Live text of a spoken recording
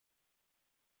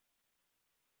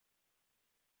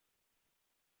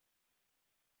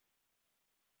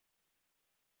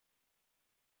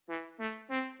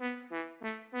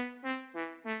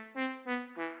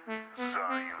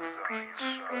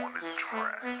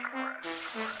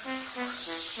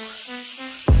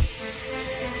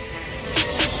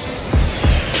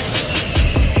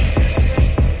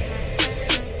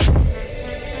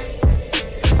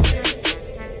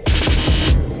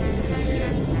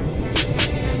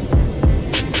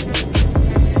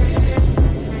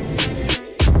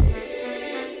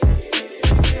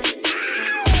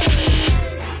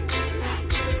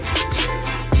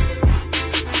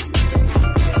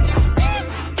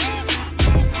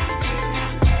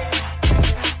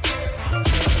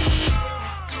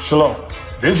Shalom.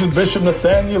 This is Bishop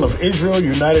Nathaniel of Israel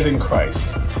United in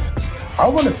Christ. I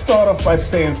want to start off by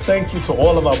saying thank you to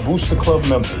all of our Booster Club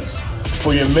members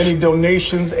for your many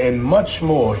donations and much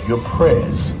more, your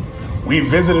prayers. We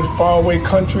visited faraway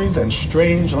countries and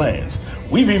strange lands.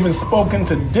 We've even spoken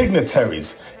to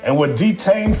dignitaries and were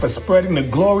detained for spreading the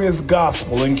glorious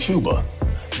gospel in Cuba.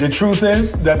 The truth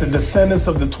is that the descendants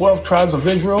of the 12 tribes of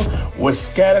Israel were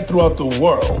scattered throughout the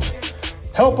world.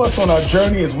 Help us on our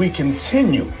journey as we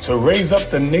continue to raise up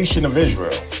the nation of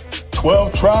Israel.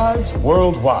 12 tribes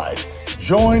worldwide.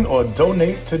 Join or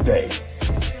donate today.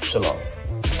 Shalom.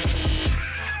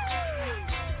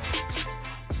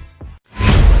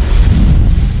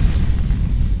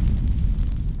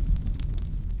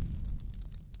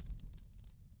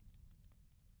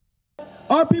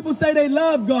 Our people say they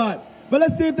love God, but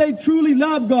let's see if they truly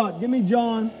love God. Give me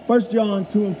John, 1 John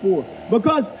 2 and 4.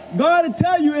 Because God will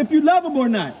tell you if you love him or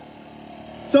not.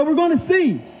 So we're going to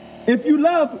see if you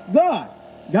love God.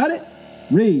 Got it?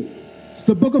 Read. It's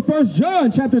the book of 1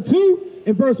 John chapter 2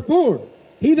 and verse 4.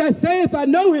 He that saith I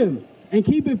know him and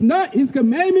keepeth not his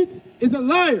commandments is a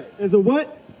liar. Is a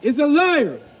what? Is a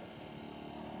liar.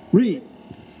 Read.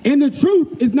 And the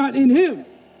truth is not in him.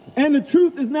 And the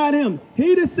truth is not him.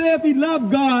 He that saith he love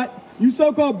God, you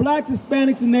so-called blacks,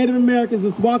 Hispanics, and Native Americans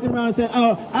is walking around and saying,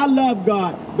 oh, I love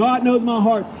God. God knows my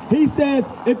heart. He says,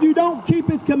 if you don't keep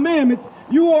his commandments,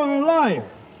 you are a liar.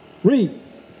 Read.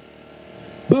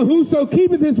 But whoso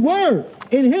keepeth his word,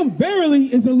 in him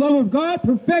verily is the love of God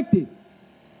perfected.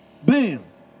 Bam.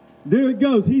 There it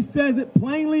goes. He says it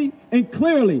plainly and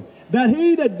clearly that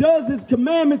he that does his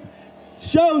commandments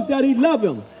shows that he loves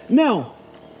him. Now,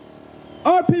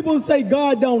 our people say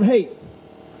God don't hate.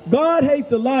 God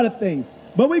hates a lot of things,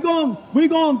 but we're going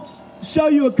to show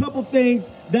you a couple things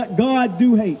that God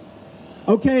do hate.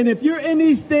 Okay, and if you're in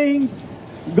these things,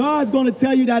 God's going to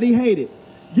tell you that he hated.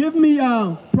 Give me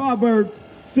Proverbs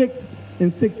 6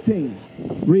 and 16.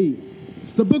 Read.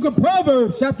 It's the book of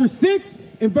Proverbs, chapter 6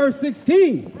 and verse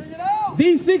 16. Bring it out.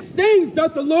 These 6 things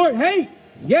doth the Lord hate.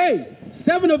 Yea,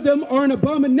 7 of them are an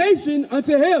abomination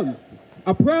unto him.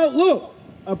 A proud look.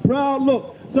 A proud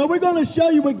look. So we're going to show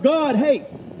you what God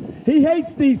hates. He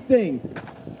hates these things.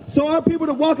 So our people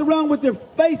that walk around with their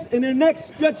face and their neck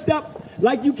stretched up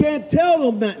like you can't tell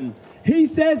them nothing. He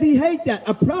says he hates that.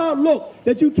 A proud look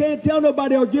that you can't tell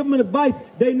nobody or give them advice.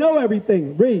 They know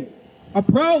everything. Read. A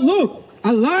proud look.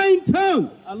 A lying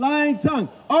tongue. A lying tongue.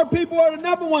 Our people are the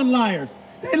number one liars.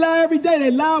 They lie every day.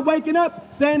 They lie waking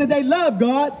up saying that they love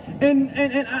God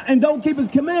and don't keep his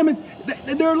commandments.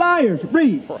 They're liars.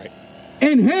 Read. Right.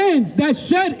 And hands that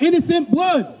shed innocent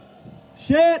blood.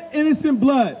 Shed innocent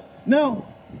blood. Now,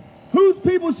 whose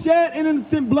people shed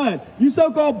innocent blood? You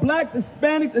so-called blacks,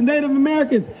 Hispanics, and Native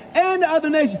Americans, and the other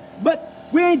nations. But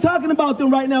we ain't talking about them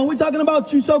right now. We're talking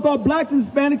about you so-called blacks, and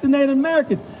Hispanics, and Native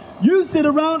Americans. You sit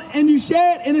around and you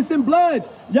shed innocent blood.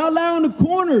 Y'all lie on the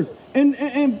corners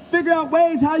and figure out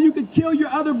ways how you could kill your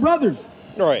other brothers.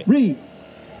 All right. Read.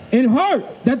 And heart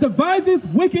that deviseth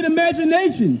wicked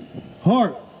imaginations.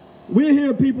 Heart. We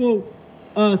hear people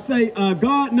say,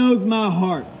 God knows my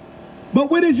heart. But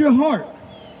what is your heart?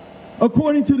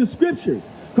 According to the scriptures.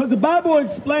 Because the Bible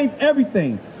explains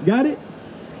everything. Got it?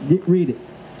 Read it.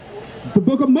 It's the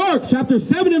book of Mark, chapter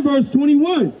 7 and verse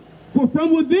 21. For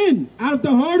from within, out of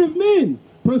the heart of men,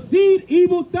 proceed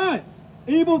evil thoughts.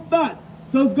 Evil thoughts.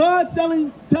 So is God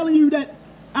telling you that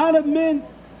out of men,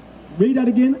 read that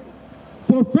again.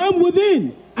 For from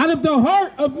within, out of the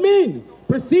heart of men,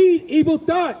 proceed evil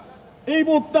thoughts.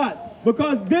 Evil thoughts.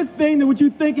 Because this thing that what you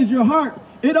think is your heart,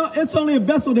 it's only a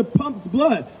vessel that pumps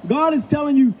blood. God is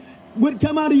telling you what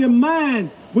come out of your mind,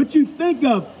 what you think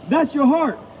of, that's your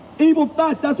heart. Evil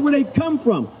thoughts, that's where they come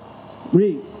from.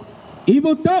 Read.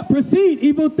 Evil thought, proceed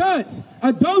evil thoughts,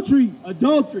 adulteries,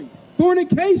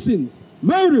 fornications,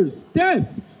 murders,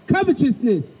 thefts,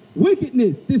 covetousness,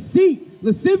 wickedness, deceit,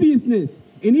 lasciviousness,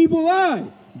 an evil eye,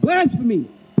 blasphemy,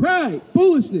 pride,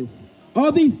 foolishness.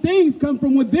 All these things come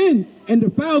from within and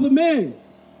defile the man.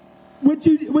 What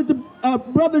the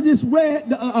brother just read,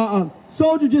 the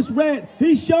soldier just read,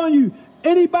 he's showing you,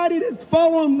 anybody that's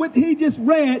following what he just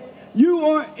read, you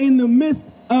are in the midst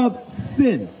of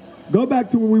sin. Go back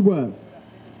to where we was.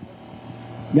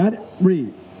 Got it?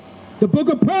 Read. The book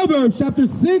of Proverbs, chapter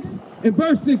 6 and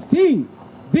verse 16.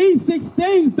 These 6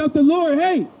 things doth the Lord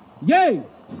hate. Yea,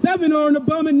 7 are an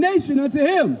abomination unto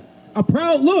him. A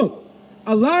proud look,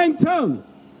 a lying tongue,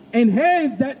 and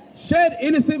hands that shed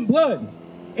innocent blood,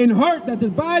 and heart that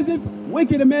deviseth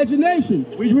wicked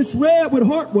imaginations. We just read what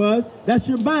heart was. That's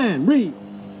your mind. Read.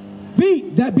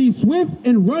 Feet that be swift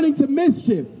in running to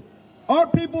mischief. Our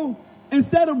people,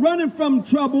 instead of running from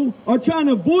trouble or trying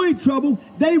to avoid trouble,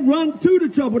 they run to the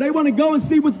trouble. They want to go and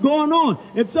see what's going on.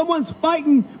 If someone's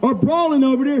fighting or brawling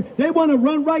over there, they want to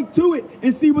run right to it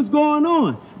and see what's going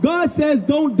on. God says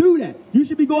don't do that. You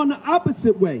should be going the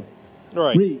opposite way.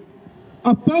 Right. Read.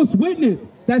 A false witness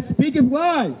that speaketh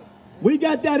lies. We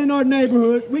got that in our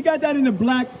neighborhood. We got that in the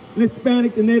Black,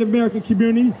 Hispanic, and Native American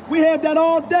community. We have that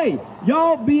all day.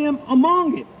 Y'all being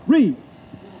among it. Read.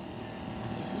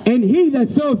 And he that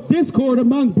soweth discord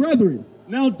among brethren.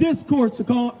 Now discourse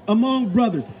among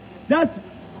brothers. That's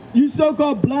you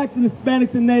so-called blacks and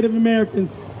Hispanics and Native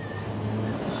Americans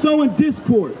sowing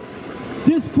discord.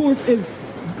 Discourse is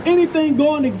anything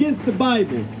going against the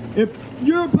Bible. If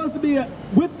you're supposed to be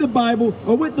with the Bible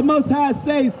or with the Most High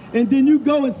says, and then you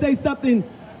go and say something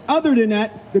other than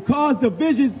that to cause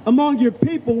divisions among your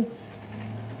people,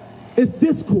 it's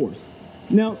discourse.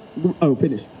 Now,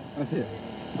 finish. That's it.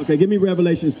 Okay, give me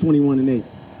Revelations 21 and 8.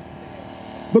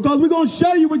 Because we're going to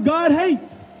show you what God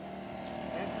hates.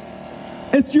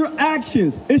 It's your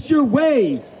actions. It's your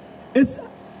ways. It's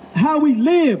how we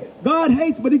live. God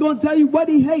hates, but he's going to tell you what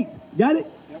he hates. Got it?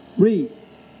 Yep. Read.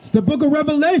 It's the book of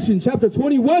Revelation, chapter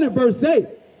 21 and verse 8.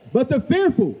 But the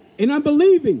fearful and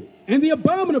unbelieving and the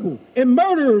abominable and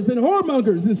murderers and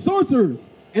whoremongers and sorcerers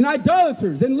and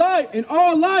idolaters and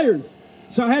all liars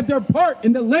shall have their part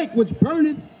in the lake which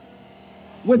burneth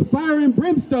with fire and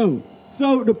brimstone.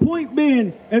 So the point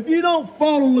being, if you don't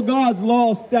follow God's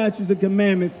laws, statutes, and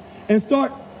commandments and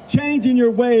start changing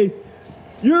your ways,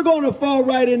 you're going to fall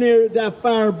right in there with that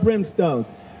fire and brimstone.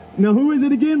 Now, who is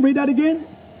it again? Read that again.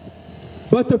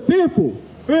 But the fearful.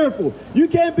 Fearful. You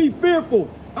can't be fearful.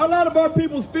 A lot of our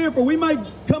people's fearful. We might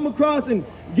come across and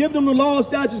give them the laws,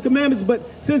 statutes, commandments, but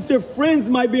since their friends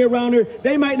might be around here,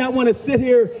 they might not want to sit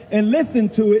here and listen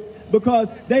to it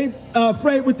because they are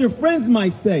afraid what their friends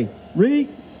might say. Read.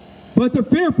 But the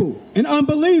fearful and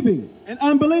unbelieving. And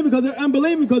unbelieving, because they're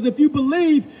unbelieving, because if you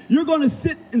believe, you're going to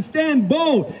sit and stand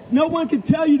bold. No one can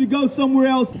tell you to go somewhere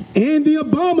else. And the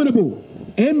abominable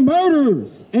and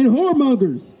murderers and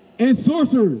whoremongers and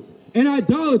sorcerers and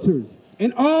idolaters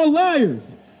and all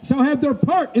liars shall have their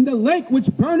part in the lake which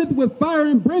burneth with fire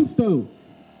and brimstone,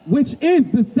 which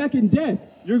is the second death.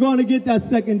 You're going to get that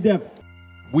second death.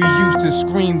 We used to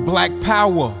scream black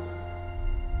power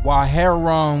while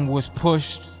heroin was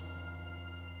pushed.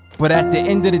 But at the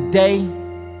end of the day,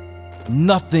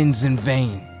 nothing's in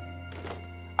vain.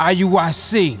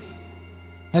 IUIC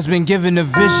has been given a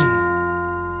vision.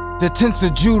 The tents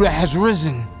of Judah has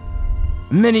risen.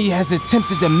 Many has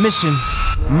attempted the mission,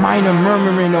 minor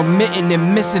murmuring, omitting,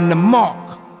 and missing the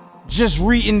mark. Just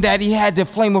reading that he had the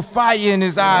flame of fire in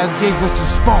his eyes gave us the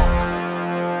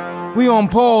spark. We on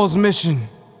Paul's mission.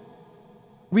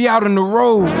 We out on the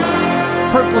road,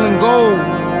 purple and gold.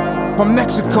 From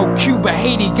Mexico, Cuba,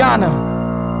 Haiti,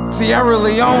 Ghana, Sierra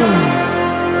Leone.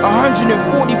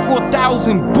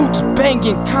 144,000 boots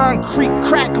banging, concrete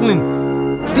crackling.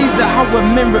 These are our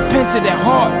men repented at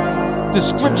heart. The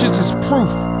scriptures is proof.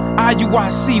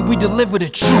 IUIC, we deliver the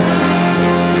truth.